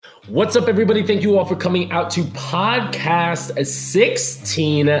What's up, everybody? Thank you all for coming out to podcast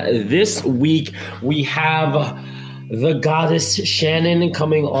 16. This week, we have the goddess Shannon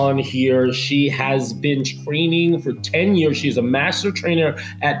coming on here. She has been training for 10 years. She's a master trainer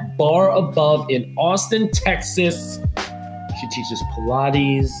at Bar Above in Austin, Texas. She teaches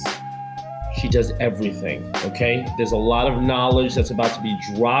Pilates. She does everything, okay? There's a lot of knowledge that's about to be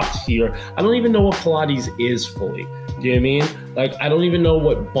dropped here. I don't even know what Pilates is fully. Do you know what I mean? Like, I don't even know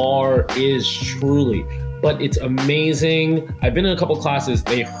what bar is truly, but it's amazing. I've been in a couple classes.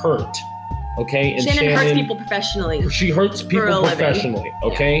 They hurt, okay? And Shannon hurts people professionally. She hurts people professionally,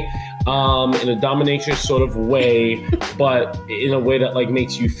 okay? Yeah. In a dominatrix sort of way, but in a way that like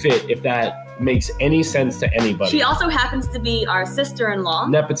makes you fit, if that makes any sense to anybody. She also happens to be our sister-in-law.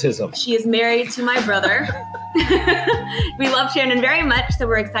 Nepotism. She is married to my brother. We love Shannon very much, so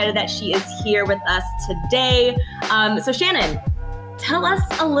we're excited that she is here with us today. So Shannon, tell us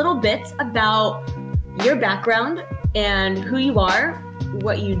a little bit about your background and who you are,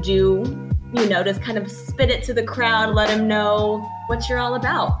 what you do, you know, just kind of spit it to the crowd, let them know what you're all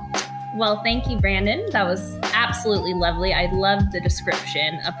about. Well, thank you, Brandon. That was absolutely lovely. I loved the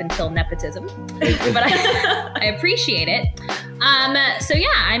description up until nepotism, but I appreciate it. So yeah,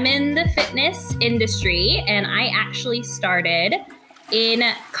 I'm in the fitness industry, and I actually started in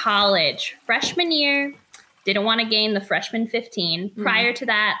college, freshman year. Didn't want to gain the freshman 15. Prior to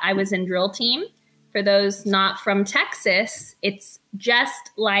that, I was in drill team. For those not from Texas, it's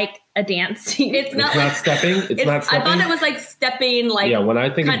just like a dance team. It's not stepping. It's not stepping. I thought it was like stepping, like. Yeah, when I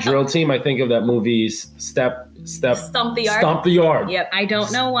think of drill team, I think of that movie Stomp the Yard. Stomp the Yard. Yep. I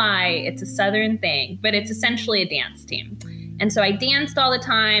don't know why. It's a Southern thing, but it's essentially a dance team. And so I danced all the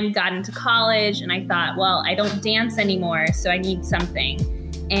time, got into college, and I thought, well, I don't dance anymore, so I need something.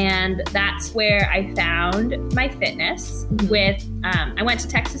 And that's where I found my fitness with, I went to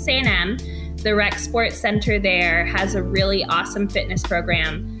Texas A&M. The Rec Sports Center there has a really awesome fitness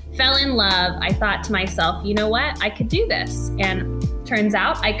program. Fell in love. I thought to myself, you know what? I could do this. And turns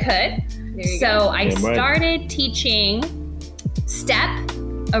out I could. So I started teaching step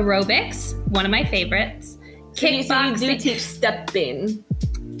aerobics, one of my favorites. Kickboxing. So you do teach stepping.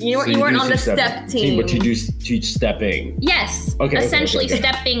 You weren't on the step team. But you do teach stepping. Yes. Okay. Essentially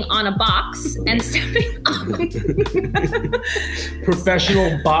stepping on a box and stepping on.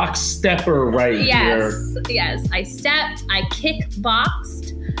 Professional box stepper here. Yes. I stepped, I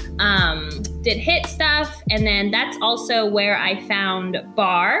kickboxed, did HIIT stuff, and then that's also where I found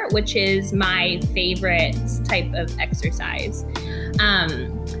bar, which is my favorite type of exercise.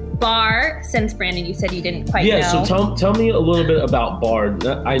 Bar, since Brandon, you said you didn't quite know. Yeah, so tell me a little bit about bar.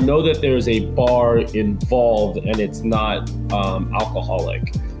 I know that there's a bar involved and it's not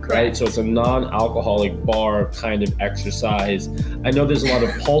alcoholic, right? So it's a non-alcoholic bar kind of exercise. I know there's a lot of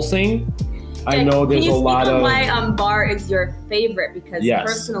pulsing. I know there's a lot of... why bar is your favorite? Because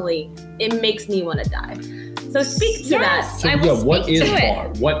personally, it makes me want to die. So speak to that. So what is bar?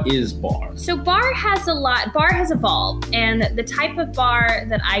 What is bar? So bar has evolved, and the type of bar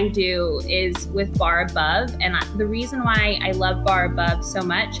that I do is with Bar Above. And the reason why I love Bar Above so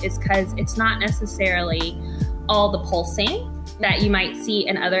much is because it's not necessarily all the pulsing that you might see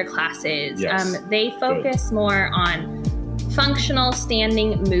in other classes. Yes. They focus more on functional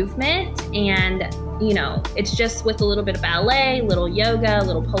standing movement, and you know, it's just with a little bit of ballet, little yoga,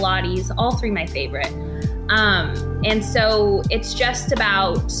 little Pilates, all three my favorite. And so it's just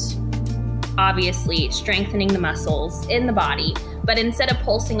about obviously strengthening the muscles in the body, but instead of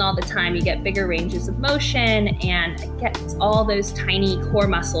pulsing all the time, you get bigger ranges of motion and get all those tiny core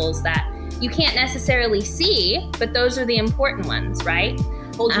muscles that you can't necessarily see, but those are the important ones, right?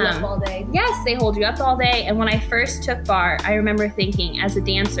 Hold you up all day. Yes, they hold you up all day. And when I first took bar, I remember thinking, as a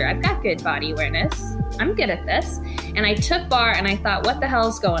dancer, I've got good body awareness. I'm good at this. And I took bar and I thought, what the hell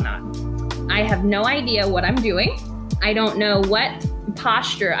is going on? I have no idea what I'm doing. I don't know what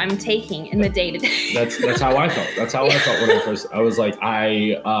posture I'm taking in the day-to-day. That's how I felt. That's how I felt when I was like,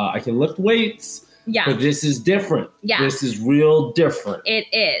 I can lift weights. Yeah. But this is different. Yeah. This is real different. It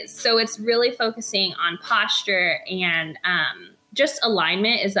is. So it's really focusing on posture, and just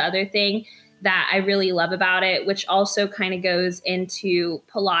alignment is the other thing that I really love about it, which also kind of goes into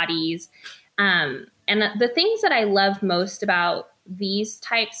Pilates. And the things that I love most about these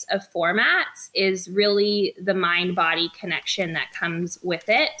types of formats is really the mind-body connection that comes with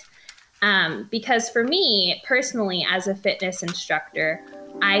it. Because for me, personally, as a fitness instructor,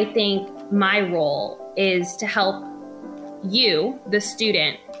 I think my role is to help you, the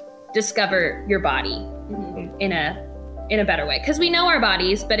student, discover your body in a better way. Because we know our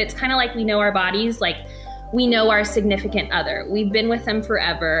bodies, but it's kind of like we know our bodies like we know our significant other. We've been with them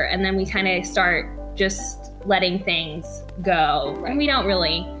forever, and then we kind of start just letting things go. Right. And we don't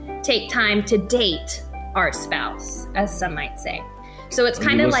really take time to date our spouse, as some might say. So it's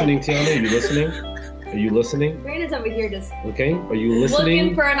kind of like... Are you listening, Tiana? Are you listening? Are you listening? Brandon's over here just Okay. Are you listening?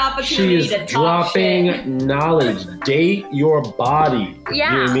 looking for an She opportunity is to talk dropping shit. knowledge. Date your body.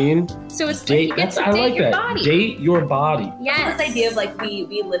 Yeah. You know what I mean? So it's Date. you get That's to I date like your that. body. Date your body. Yes. This idea of like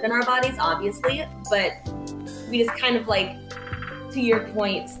we live in our bodies, obviously, but we just kind of like, to your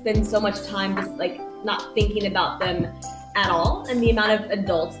point, spend so much time just like not thinking about them at all, and the amount of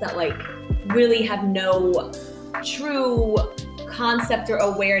adults that like really have no true concept or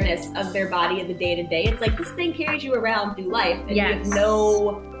awareness of their body in the day to day. It's like this thing carries you around through life, and you have Yes.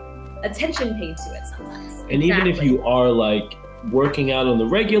 no attention paid to it sometimes. And even if Exactly. you are like working out on the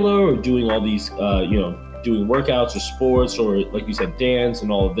regular or doing all these, doing workouts or sports or like you said, dance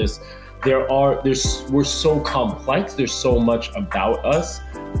and all of this, we're so complex. There's so much about us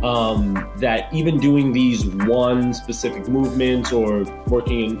that even doing these one specific movements or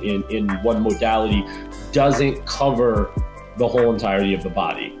working in one modality doesn't cover the whole entirety of the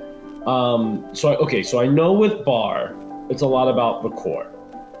body. So I know with bar, it's a lot about the core.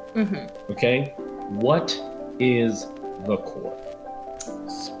 Mm-hmm. Okay, what is the core?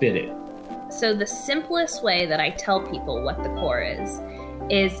 Spit it. So the simplest way that I tell people what the core is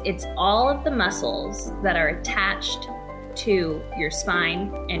it's all of the muscles that are attached to your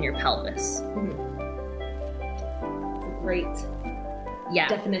spine and your pelvis. Great Yeah.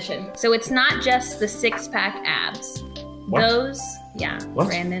 definition. So it's not just the six-pack abs. What? What?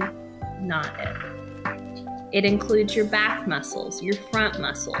 Brandon, not it. It includes your back muscles, your front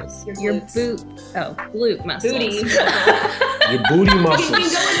muscles, Your your glutes. glute muscles. Booty. Your booty You muscles. can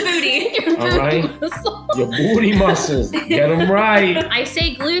go with booty. Your All booty right. muscles. Your booty muscles. Get them right. I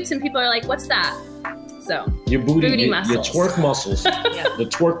say glutes and people are like, what's that? So, Your booty your muscles. twerk muscles. Yeah. The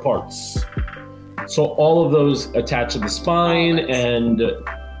twerk parts. So all of those attach to the spine All of it. and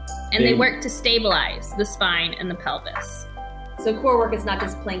and they work to stabilize the spine and the pelvis. So core work is not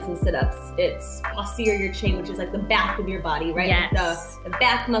just planks and sit-ups. It's posterior chain, which is like the back of your body, right? Yes. Like the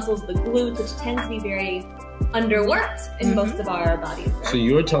back muscles, the glutes, which tends to be very underworked in Mhm. most of our bodies. Right? so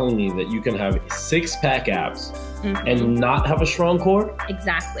you're telling me that you can have six-pack abs Mhm. and not have a strong core?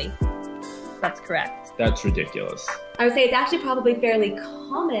 Exactly. That's correct. That's ridiculous. I would say it's actually probably fairly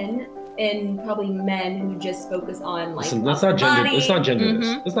common in probably men who just focus on like Listen, let's upper not gender. body, Let's not gender this.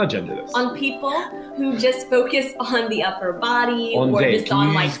 Mhm. Let's not gender this. on people who just focus on the upper body On or they. just Can on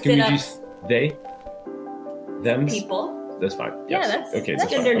you like use- can you sit-ups. use they? Them? People. That's fine. Yeah, Yes. that's- okay. that's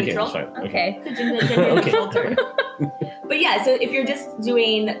That's fine. gender Okay, neutral. that's fine. Okay. It's a gender Okay. neutral term. But yeah, so if you're just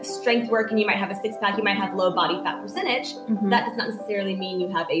doing strength work and you might have a six-pack, you might have low body fat percentage. Mhm. That does not necessarily mean you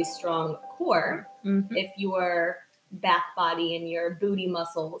have a strong core. Mhm. If your back body and your booty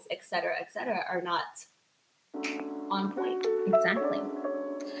muscles, et cetera, are not on point. Exactly.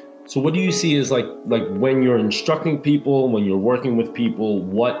 So what do you see as like when you're instructing people, when you're working with people,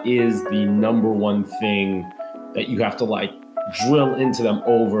 what is the number one thing that you have to like drill into them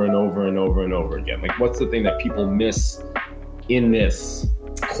over and over and over and over again? Like what's the thing that people miss in this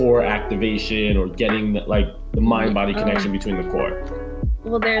core activation or getting the mind-body connection between the core?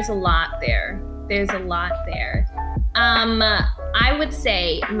 Well, there's a lot there. I would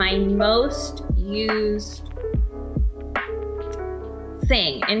say my most used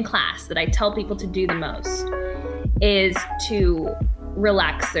thing in class that I tell people to do the most is to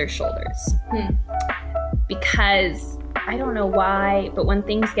relax their shoulders. Because I don't know why, but when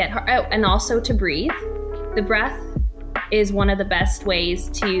things get hard, and also to breathe. The breath is one of the best ways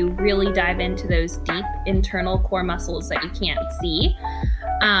to really dive into those deep internal core muscles that you can't see.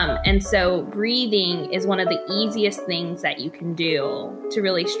 And so breathing is one of the easiest things that you can do to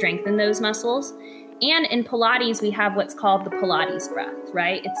really strengthen those muscles. And in Pilates, we have what's called the Pilates breath,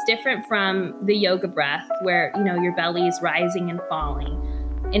 right? It's different from the yoga breath where, your belly is rising and falling.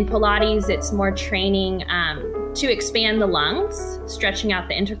 In Pilates, it's more training to expand the lungs, stretching out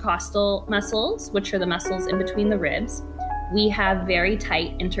the intercostal muscles, which are the muscles in between the ribs. We have very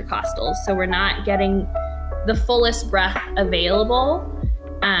tight intercostals, so we're not getting the fullest breath available,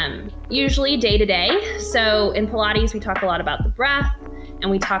 usually day to day. So in Pilates, we talk a lot about the breath,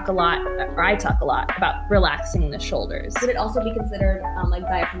 and I talk a lot about relaxing the shoulders. Would it also be considered like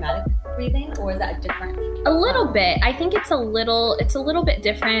diaphragmatic breathing, or is that different? A little bit. I think it's a little bit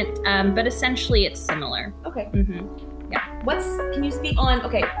different, but essentially it's similar. Okay. Mm-hmm. Can you speak on,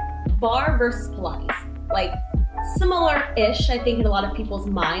 bar versus Pilates? Like, similar-ish, I think, in a lot of people's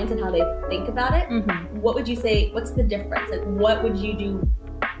minds and how they think about it. Mm-hmm. What would you say, what's the difference? Like, what would you do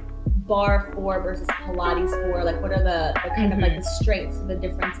bar for versus Pilates for? Like, what are the kind of like the strengths, the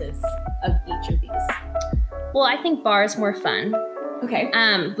differences of each of these? Well, I think bar is more fun. Okay.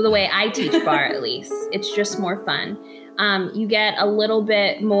 The way I teach bar, at least, it's just more fun. You get a little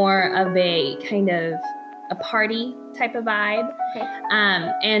bit more of a kind of a party type of vibe. Okay.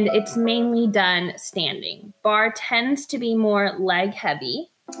 And it's mainly done standing. Bar tends to be more leg heavy.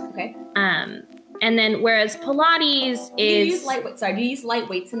 Okay. And then whereas Pilates Do you is... use lightweight? Sorry, do you use light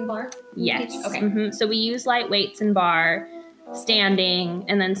weights in bar? Yes. Okay. So we use light weights in bar, standing,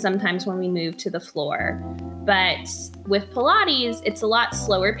 and then sometimes when we move to the floor. But with Pilates, it's a lot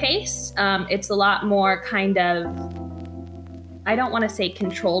slower pace. It's a lot more kind of, I don't want to say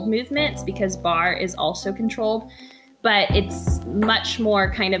controlled movements because bar is also controlled, but it's much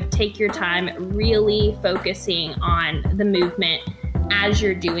more kind of take your time, really focusing on the movement as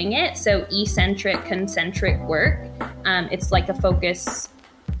you're doing it. So eccentric, concentric work. It's like a focus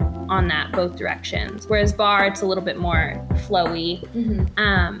on that both directions. Whereas bar, it's a little bit more flowy.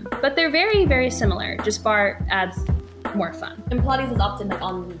 But they're very, very similar. Just bar adds more fun. And Pilates is often like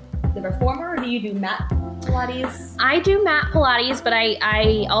on the reformer, or do you do mat Pilates? I do mat Pilates, but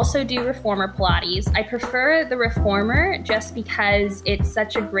I also do reformer Pilates. I prefer the reformer just because it's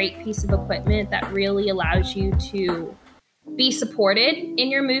such a great piece of equipment that really allows you to be supported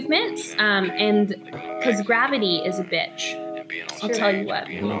in your movements, and because gravity is a bitch. I'll tell you what.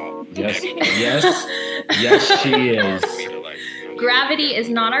 Yes, she is. Gravity is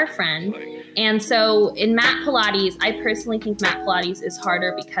not our friend. And so in mat Pilates, I personally think mat Pilates is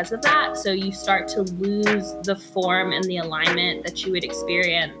harder because of that. So you start to lose the form and the alignment that you would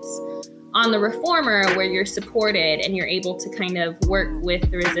experience on the reformer, where you're supported and you're able to kind of work with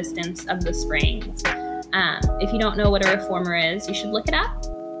the resistance of the springs. If you don't know what a reformer is, you should look it up.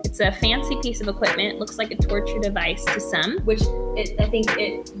 It's a fancy piece of equipment. It looks like a torture device to some. Which I think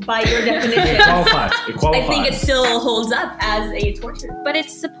by your definition, It qualifies. I think it still holds up as a torture. But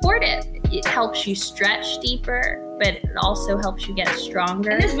it's supportive. It helps you stretch deeper, but it also helps you get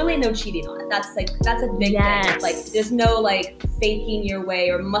stronger. And there's really no cheating on it. That's a big thing. Like, there's no like faking your way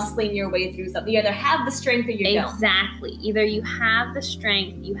or muscling your way through something. You either have the strength or you don't. Exactly. Either you have the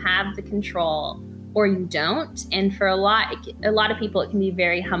strength, you have the control, or you don't. And for a lot of people, it can be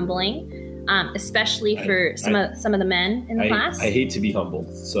very humbling, especially for some of the men in the class. I hate to be humbled,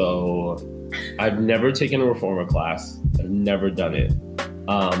 so I've never taken a reformer class. I've never done it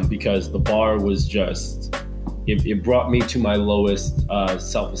because the bar was just it brought me to my lowest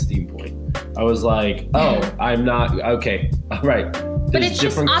self-esteem point. I was like, I'm not okay. All right. But it's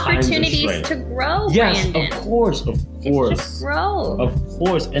just opportunities to grow. Yes, Brandon. of course. It's just grow. Of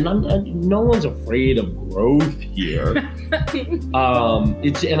course, and no one's afraid of growth here.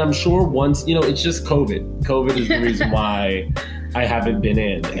 And I'm sure once it's just COVID. COVID is the reason why I haven't been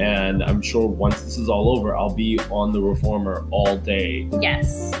in, and I'm sure once this is all over, I'll be on the reformer all day.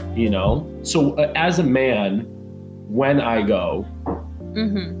 Yes. So as a man, when I go,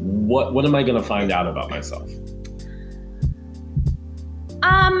 what am I going to find out about myself?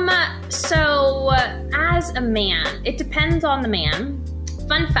 So as a man, it depends on the man.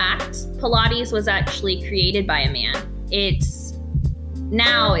 Fun fact, Pilates was actually created by a man.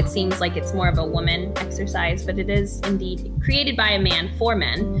 Now it seems like it's more of a woman exercise, but it is indeed created by a man for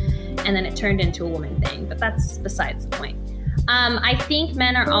men, and then it turned into a woman thing, but that's besides the point. I think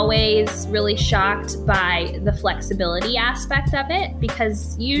men are always really shocked by the flexibility aspect of it,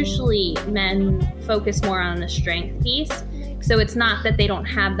 because usually men focus more on the strength piece. So it's not that they don't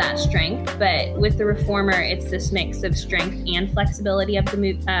have that strength, but with the reformer, it's this mix of strength and flexibility of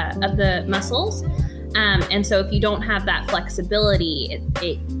the muscles. And so if you don't have that flexibility,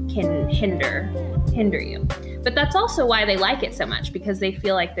 it can hinder you. But that's also why they like it so much, because they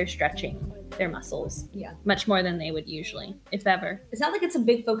feel like they're stretching their muscles much more than they would usually, if ever. It sounds like it's a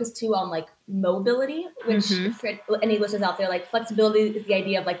big focus too on like mobility, which for any listeners out there, like flexibility is the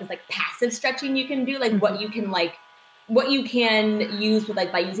idea of like this like passive stretching you can do, like what you can use with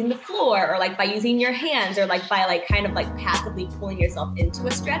like by using the floor or like by using your hands or like by like kind of like passively pulling yourself into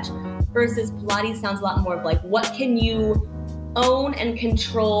a stretch, versus Pilates sounds a lot more of like what can you own and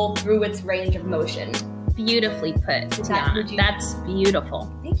control through its range of motion. Beautifully put, Tiana. That's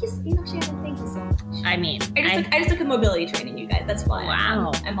beautiful. Thank you, Shannon. Thank you so much. I mean, I just took a mobility training, you guys. That's why.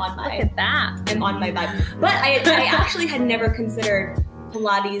 Wow. I'm on my. Look at that. I'm on my vibe. But I actually had never considered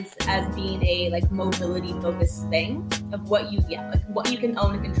Pilates as being a like mobility focused thing of what you can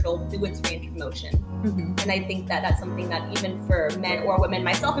own and control through its range of motion. And I think that that's something that even for men or women,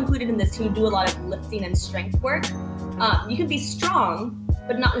 myself included in this, who do a lot of lifting and strength work, you can be strong,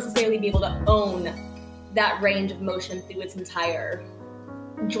 but not necessarily be able to own that range of motion through its entire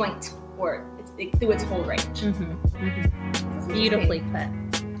joint sport through its whole range. It's beautifully put.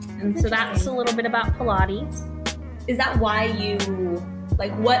 And so that's a little bit about Pilates. Is that why you,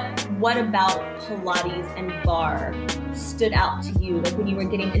 like, what about Pilates and barre stood out to you? Like when you were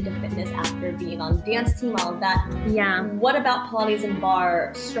getting into fitness after being on the dance team, all of that. Yeah. What about Pilates and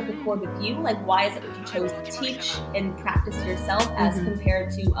barre struck a chord with you? Like, why is it that you chose to teach and practice yourself as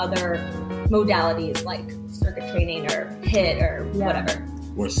compared to other modalities like circuit training or HIIT or whatever?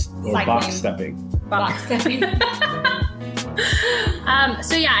 Or box stepping. Box stepping.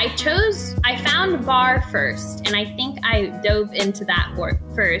 So yeah, I found barre first, and I think I dove into that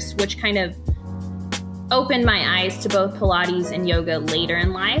first, which kind of opened my eyes to both Pilates and yoga later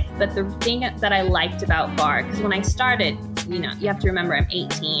in life. But the thing that I liked about barre, because when I started, you have to remember I'm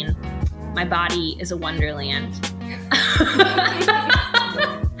 18. My body is a wonderland.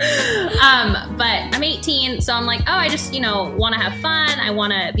 But I'm 18, so I'm like, oh, I just, want to have fun. I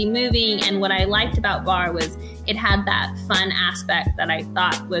want to be moving. And what I liked about barre was it had that fun aspect that I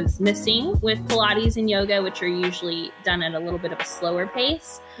thought was missing with Pilates and yoga, which are usually done at a little bit of a slower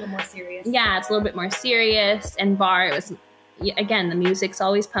pace. A little more serious. Yeah, it's a little bit more serious. And barre, it was, again, the music's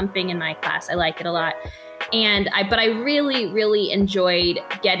always pumping in my class. I like it a lot. But I really, really enjoyed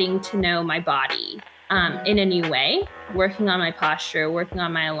getting to know my body in a new way, working on my posture, working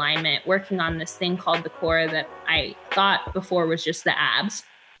on my alignment, working on this thing called the core that I thought before was just the abs,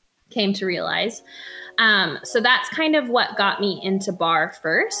 came to realize. So that's kind of what got me into barre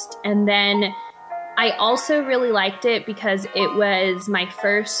first. And then I also really liked it because it was my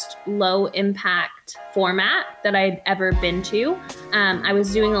first low impact format that I'd ever been to. I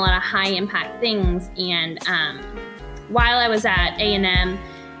was doing a lot of high impact things. And while I was at A&M,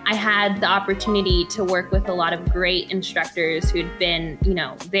 I had the opportunity to work with a lot of great instructors who'd been,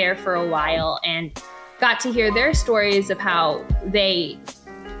 there for a while, and got to hear their stories of how they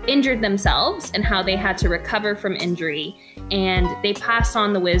injured themselves and how they had to recover from injury. And they passed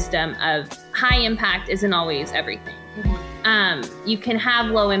on the wisdom of high impact isn't always everything. You can have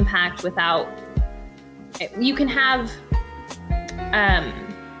low impact you can have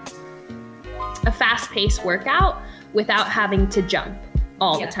a fast-paced workout without having to jump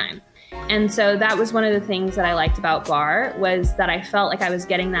all the time. And so that was one of the things that I liked about barre, was that I felt like I was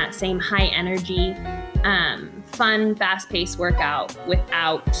getting that same high energy, fun, fast-paced workout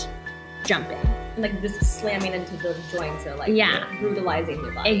without jumping. Like just slamming into the joints or brutalizing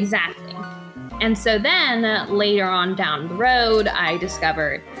your body. Exactly. And so then later on down the road, I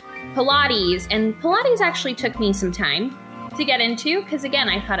discovered Pilates, and Pilates actually took me some time to get into because, again,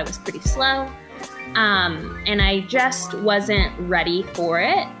 I thought it was pretty slow. And I just wasn't ready for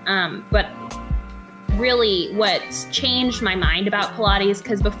it. But really what's changed my mind about Pilates,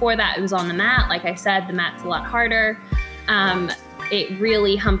 because before that it was on the mat. Like I said, the mat's a lot harder. It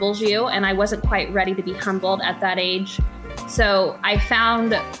really humbles you, and I wasn't quite ready to be humbled at that age. So I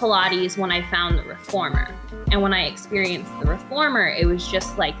found Pilates when I found the Reformer. And when I experienced the Reformer, it was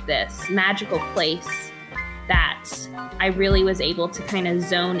just like this magical place that I really was able to kind of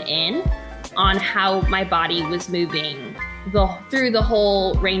zone in on how my body was moving through the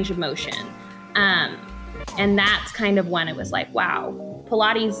whole range of motion. And that's kind of when it was like, wow,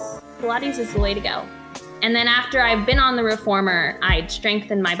 Pilates is the way to go. And then after I've been on the Reformer, I'd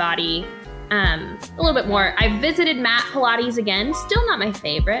strengthened my body a little bit more. I visited mat Pilates again, still not my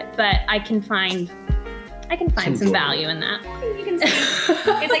favorite, but I can find some value in that. You can see.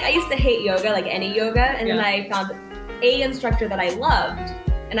 It's like I used to hate yoga, like any yoga, and then I found a instructor that I loved,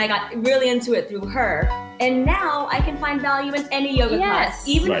 and I got really into it through her. And now I can find value in any yoga class,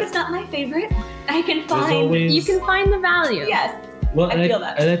 even if it's not my favorite. I can find you can find the value. Yes. Well, I feel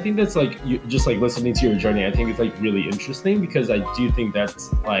that. And I think that's like, just like listening to your journey, I think it's like really interesting, because I do think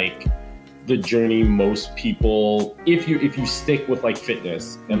that's like the journey most people, if you stick with like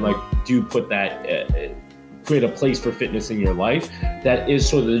fitness and like do put that, create a place for fitness in your life, that is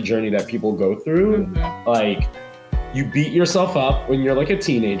sort of the journey that people go through. Like you beat yourself up when you're like a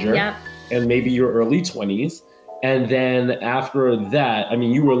teenager and maybe your early 20s. And then after that, I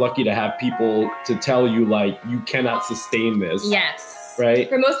mean, you were lucky to have people to tell you, like, you cannot sustain this. Yes. Right?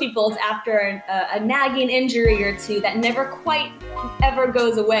 For most people, it's after a nagging injury or two that never quite ever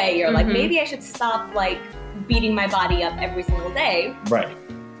goes away. You're like, maybe I should stop, like, beating my body up every single day. Right.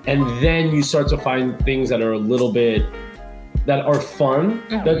 And then you start to find things that are a little bit, that are fun,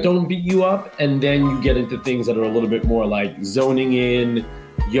 that don't beat you up. And then you get into things that are a little bit more like zoning in,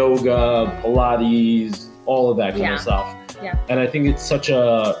 yoga, Pilates, all of that kind of stuff. Yeah. And I think it's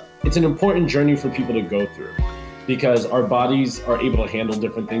it's an important journey for people to go through, because our bodies are able to handle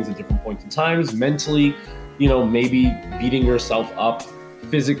different things at different points in times. Mentally, maybe beating yourself up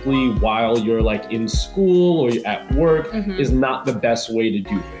physically while you're like in school or you're at work is not the best way to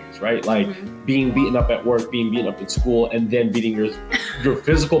do things, right? Like being beaten up at work, being beaten up at school, and then beating your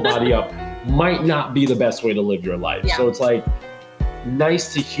physical body up might not be the best way to live your life. So it's like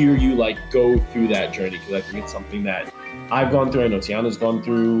nice to hear you like go through that journey, because I think it's something that I've gone through, I know Tiana's gone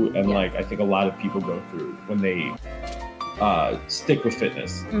through, and like I think a lot of people go through when they stick with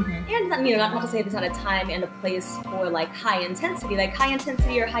fitness. And you know, not to say there's not a time and a place for like high intensity. Like high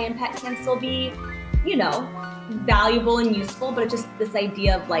intensity or high impact can still be, you know, valuable and useful, but it's just this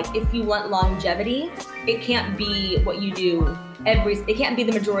idea of like, if you want longevity, it can't be what you do it can't be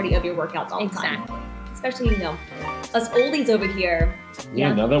the majority of your workouts all the time. Especially, you know, us oldies over here.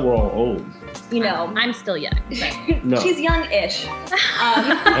 Yeah, now that we're all old. You know. I'm still young. No. She's young-ish.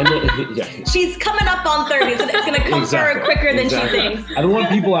 She's coming up on 30, so it's going to come for her quicker than she thinks. I don't want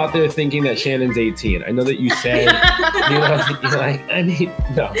people out there thinking that Shannon's 18. I know that you said, you know, you're like, I mean,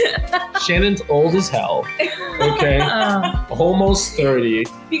 no. Shannon's old as hell, okay? Almost 30.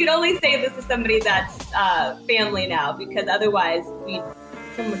 You can only say this to somebody that's family now, because otherwise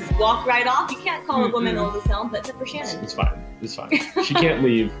someone would just walk right off. You can't call a woman old as hell, but except for Shannon. It's fine. It's fine. She can't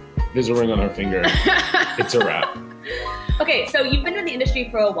leave. There's a ring on her finger. It's a wrap. Okay, so you've been in the industry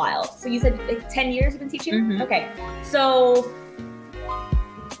for a while. So you said like 10 years you've been teaching? Okay. So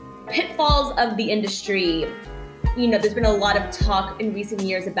pitfalls of the industry, you know, there's been a lot of talk in recent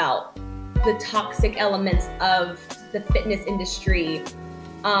years about the toxic elements of the fitness industry.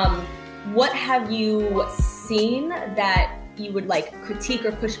 What have you seen that you would like critique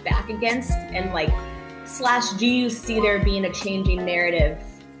or push back against, and like / do you see there being a changing narrative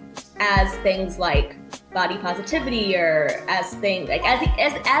as things like body positivity, or as things like as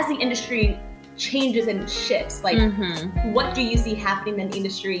the industry changes and shifts, like what do you see happening in the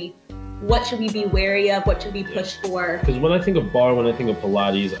industry? What should we be wary of? What should we push for? Because when I think of bar, when I think of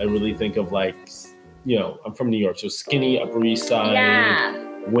Pilates, I really think of like, you know, I'm from New York, so skinny, Upper East Side,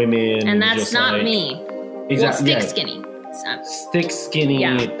 women. And that's just not like, me. Exactly. Well, stick skinny. So. Stick skinny,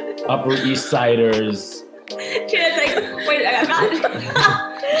 Upper East Siders. Shannon's like, wait, I'm not.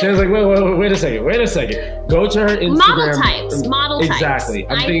 Shannon's like, wait a second. Go to her Instagram. Model types. Exactly.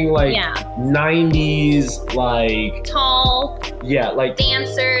 I'm thinking like 90s, like tall. Yeah, like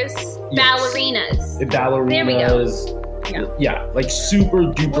dancers, ballerinas. There we go. Yeah, like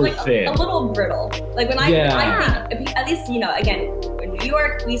super duper thin. A little brittle. Like when I think, at least, you know, again, in New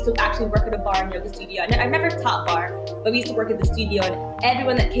York, we used to actually work at a bar and yoga studio. I've never taught bar, but we used to work at the studio, and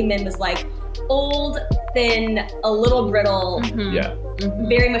everyone that came in was like old, thin, a little brittle.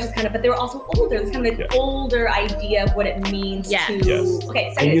 Very much is kind of, but they were also older. It's kind of an older idea of what it means to.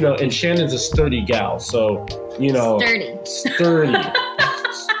 Okay, so and you know, and Shannon's a sturdy gal, so you know, sturdy.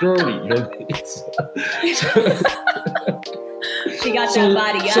 She got that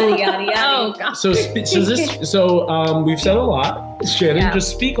body, yada. Oh god. So we've said a lot. Shannon,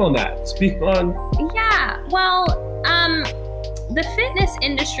 just speak on that. Speak on. Yeah. Well, the fitness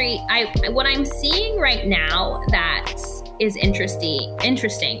industry, what I'm seeing right now that is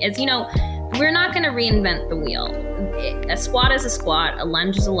interesting is, you know, we're not going to reinvent the wheel. A squat is a squat, a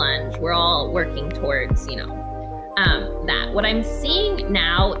lunge is a lunge. We're all working towards, you know, that. What I'm seeing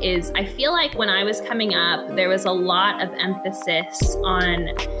now is, I feel like when I was coming up, there was a lot of emphasis on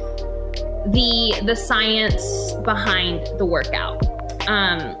the science behind the workout.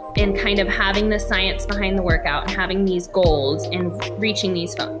 And kind of having the science behind the workout and having these goals and reaching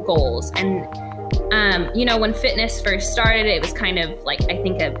these goals. And, you know, when fitness first started, it was kind of like, I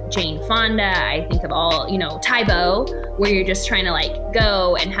think of Jane Fonda, I think of all, you know, Tae-Bo, where you're just trying to like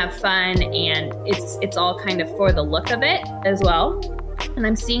go and have fun, and it's all kind of for the look of it as well. And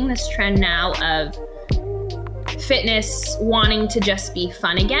I'm seeing this trend now of fitness wanting to just be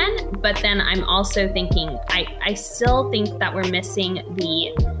fun again, but then I'm also thinking, I still think that we're missing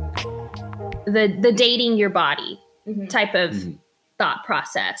the dating your body type of thought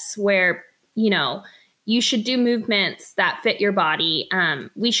process, where, you know, you should do movements that fit your body.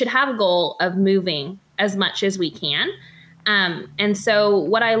 We should have a goal of moving as much as we can. And so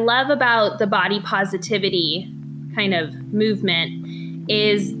what I love about the body positivity kind of movement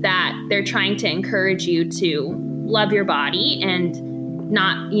is that they're trying to encourage you to love your body and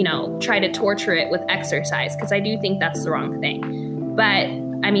not, you know, try to torture it with exercise, because I do think that's the wrong thing. But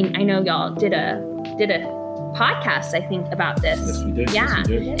I mean, I know y'all did a podcast, I think, about this. Yes, we did. Yeah. Yes,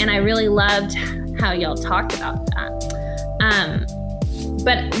 we did. And I really loved how y'all talked about that.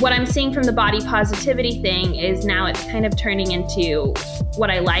 But what I'm seeing from the body positivity thing is now it's kind of turning into what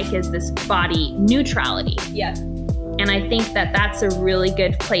I like is this body neutrality. Yeah. And I think that that's a really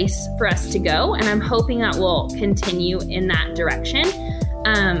good place for us to go. And I'm hoping that we'll continue in that direction.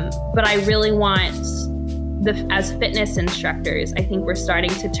 But I really want as fitness instructors, I think we're starting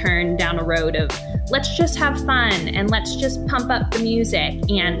to turn down a road of let's just have fun and let's just pump up the music.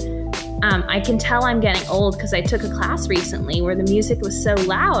 And I can tell I'm getting old because I took a class recently where the music was so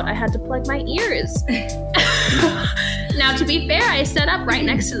loud I had to plug my ears. Now, to be fair, I set up right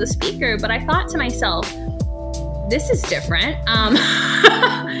next to the speaker, but I thought to myself, this is different.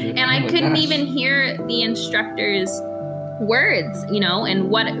 And I couldn't even hear the instructor's words, and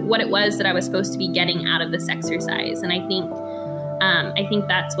what it was that I was supposed to be getting out of this exercise. And I think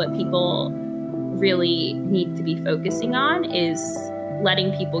that's what people really need to be focusing on, is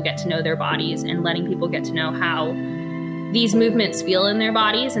letting people get to know their bodies and letting people get to know how these movements feel in their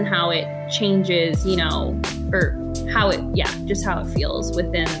bodies and how it changes, or just how it feels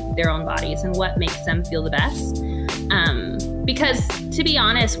within their own bodies and what makes them feel the best. Because to be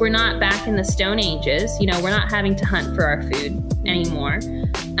honest, we're not back in the Stone Ages, we're not having to hunt for our food anymore.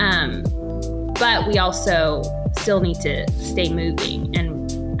 But we also still need to stay moving.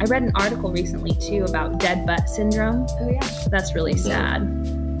 And I read an article recently too about dead butt syndrome. Oh yeah. That's really sad.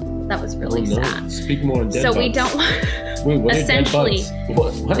 That was really sad. Speak more on dead butts. So we don't Wait, what essentially, are dead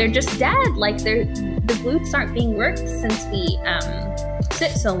butts? What? They're just dead. Like the glutes aren't being worked since we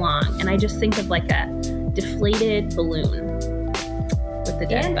sit so long. And I just think of like a deflated balloon with the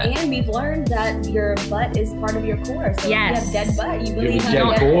dead butt. And we've learned that your butt is part of your core. So yes. if you have dead butt, you really have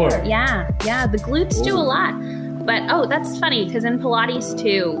dead core. Yeah. The glutes do a lot. But, that's funny, because in Pilates,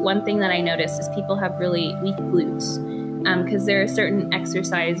 too, one thing that I noticed is people have really weak glutes. Because there are certain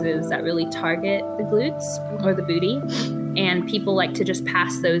exercises that really target the glutes or the booty. And people like to just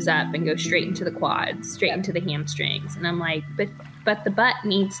pass those up and go straight into the quads, straight into the hamstrings. And I'm like, but the butt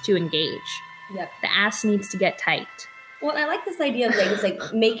needs to engage. Yep. The ass needs to get tight. Well, I like this idea of like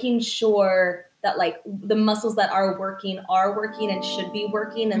making sure that like the muscles that are working and should be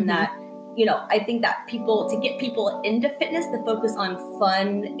working, and that, I think that to get people into fitness, the focus on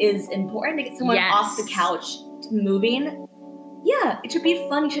fun is important. To get someone off the couch moving, it should be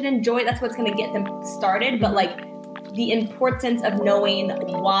fun. You should enjoy it. That's what's going to get them started. But like the importance of knowing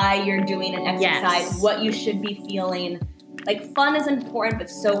why you're doing an exercise, what you should be feeling. Like fun is important, but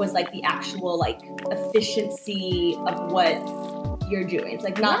so is like the actual like efficiency of what you're doing. It's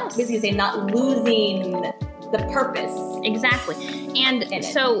like not losing the purpose. Exactly. And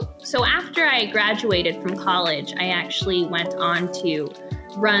so after I graduated from college, I actually went on to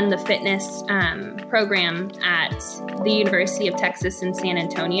run the fitness program at the University of Texas in San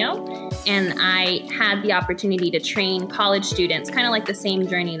Antonio. And I had the opportunity to train college students, kind of like the same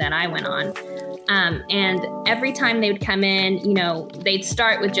journey that I went on. And every time they would come in, they'd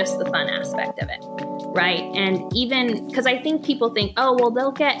start with just the fun aspect of it. Right. And even because I think people think, oh, well,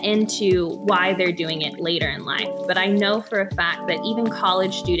 they'll get into why they're doing it later in life. But I know for a fact that even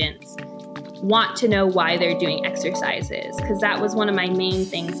college students want to know why they're doing exercises, because that was one of my main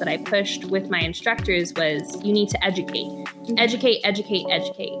things that I pushed with my instructors was you need to educate.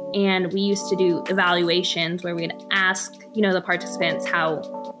 And we used to do evaluations where we'd ask, the participants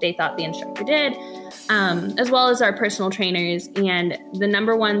how they thought the instructor did, as well as our personal trainers. And the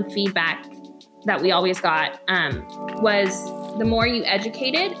number one feedback that we always got was the more you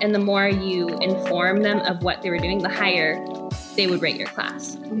educated and the more you informed them of what they were doing, the higher they would rate your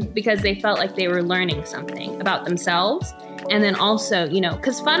class, because they felt like they were learning something about themselves. And then also,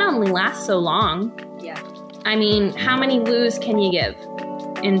 because fun only lasts so long. Yeah. I mean, how many woos can you give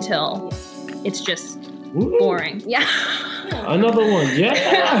until it's just boring? Yeah. Another one.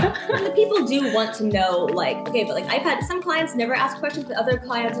 Yeah. And the people do want to know, like, okay, but like I've had some clients never ask questions, but other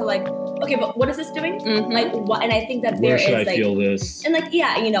clients are like, okay, but what is this doing? Mm-hmm. Like, what? And I think that Where there should is I like, feel this? and like,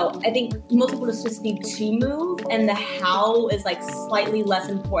 I think most people just need to move, and the how is like slightly less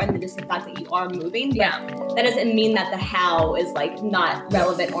important than just the fact that you are moving. But that doesn't mean that the how is like not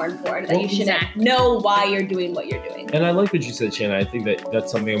relevant or important. That you shouldn't know why you're doing what you're doing. And I like what you said, Shannon. I think that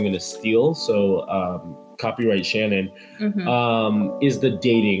that's something I'm going to steal. So, copyright Shannon, is the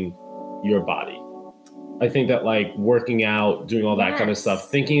dating your body. I think that like working out, doing all that kind of stuff,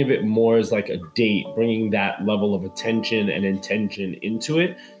 thinking of it more as like a date, bringing that level of attention and intention into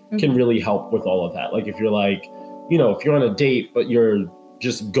it can really help with all of that. Like if you're like, if you're on a date, but you're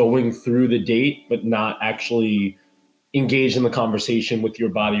just going through the date, but not actually engaged in the conversation with your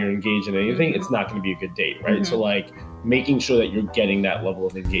body or engaged in anything, it's not going to be a good date, right? So like making sure that you're getting that level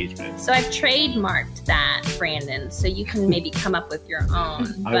of engagement. So I've trademarked that, Brandon, so you can maybe come up with your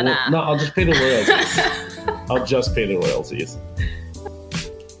own. But, I'll just pay the royalties. I'll just pay the royalties.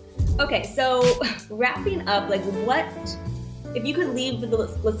 Okay, so wrapping up, like what, if you could leave the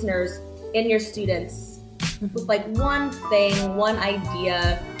listeners and your students with like one thing, one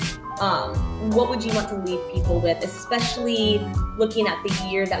idea, what would you want to leave people with, especially looking at the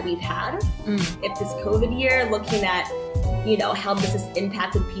year that we've had? If this COVID year, looking at, you know, how this has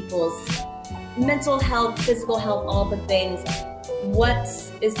impacted people's mental health, physical health, all the things, what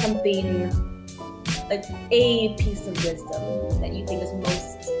is something, like a piece of wisdom that you think is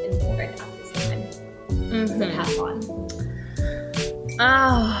most important at this time to pass on?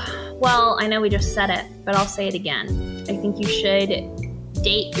 Oh, well, I know we just said it, but I'll say it again. I think you should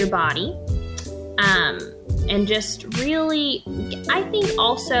date your body. And just really, I think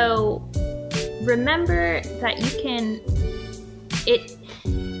also remember that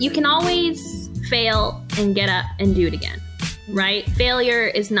you can always fail and get up and do it again, right? Failure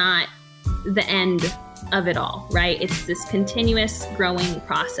is not the end of it all, right? It's this continuous growing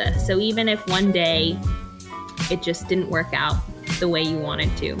process. So even if one day it just didn't work out the way you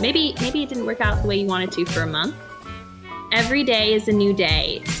wanted to, maybe it didn't work out the way you wanted to for a month. Every day is a new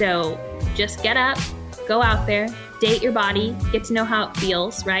day. So just get up, go out there, date your body, get to know how it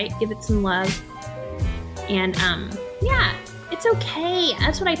feels, right? Give it some love. And yeah, it's okay.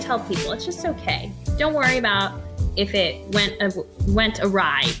 That's what I tell people. It's just okay. Don't worry about if it went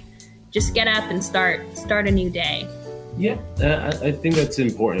awry. Just get up and start a new day. Yeah, I think that's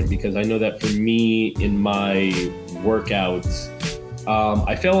important because I know that for me in my workouts,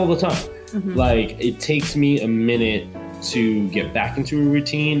 I fail all the time. Like it takes me a minute to get back into a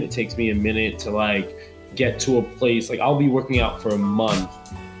routine. It takes me a minute to like get to a place, like I'll be working out for a month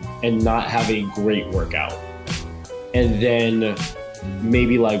and not have a great workout. And then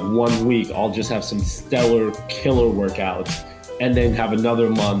maybe like 1 week, I'll just have some stellar killer workouts and then have another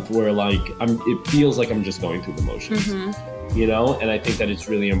month where like it feels like I'm just going through the motions, you know? And I think that it's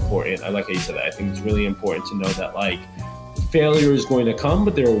really important. I like how you said that. I think it's really important to know that like failure is going to come,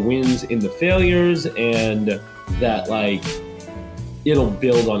 but there are wins in the failures and that like it'll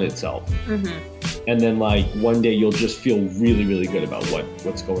build on itself. And then like one day you'll just feel really, really good about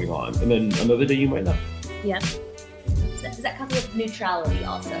what's going on. And then another day you might not. Yep. Does that come with neutrality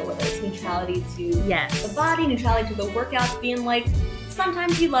also? Whether it's neutrality to Yes. the body, neutrality to the workouts, being like,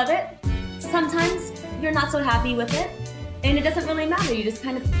 sometimes you love it, sometimes you're not so happy with it, and it doesn't really matter. You just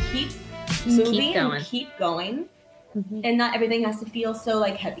kind of keep moving and keep going, and not everything has to feel so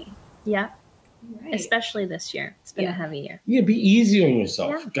like heavy. Yeah. Right. Especially this year. It's been a heavy year. Yeah, be easy on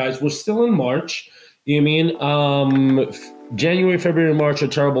yourself. Guys, we're still in March. You know what I mean? January, February, March are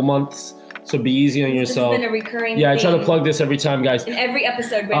terrible months. So be easy on yourself. This has been a recurring thing. I try to theme. plug this every time, guys. In every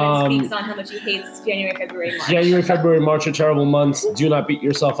episode, Brandon speaks on how much he hates January, February, March. January, February, March are terrible months. Do not beat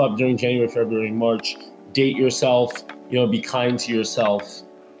yourself up during January, February, March. Date yourself. You know, be kind to yourself.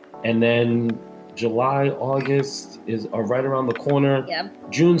 And then July, August are right around the corner. Yep.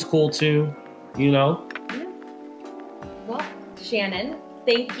 June's cool too. You know? Well, Shannon,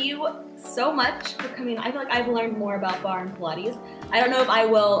 thank you so much for coming. I feel like I've learned more about barre and Pilates. I don't know if I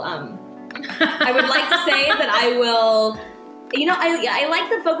will, I would like to say that I will, you know, I like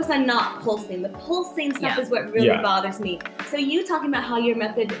the focus on not pulsing. The pulsing stuff is what really bothers me. So you talking about how your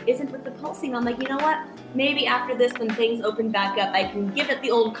method isn't with the pulsing, I'm like, you know what? Maybe after this, when things open back up, I can give it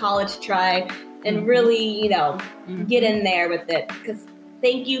the old college try and really, you know, get in there with it. Because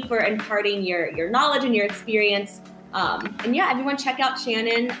thank you for imparting your knowledge and your experience. And yeah, everyone check out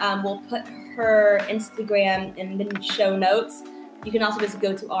Shannon. We'll put her Instagram in the show notes. You can also just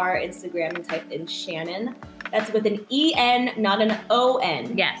go to our Instagram and type in Shannon. That's with an E-N, not an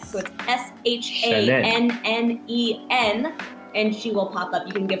O-N. Yes. So it's S-H-A-N-N-E-N, and she will pop up.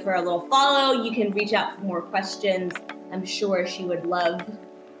 You can give her a little follow. You can reach out for more questions. I'm sure she would love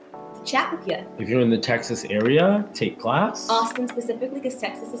to chat with you. If you're in the Texas area, take class. Austin specifically, because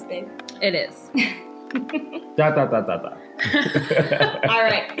Texas is big. It is. All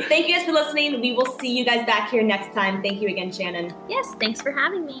right. Thank you guys for listening. We will see you guys back here next time. Thank you again, Shannon. Yes, thanks for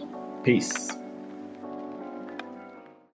having me. Peace.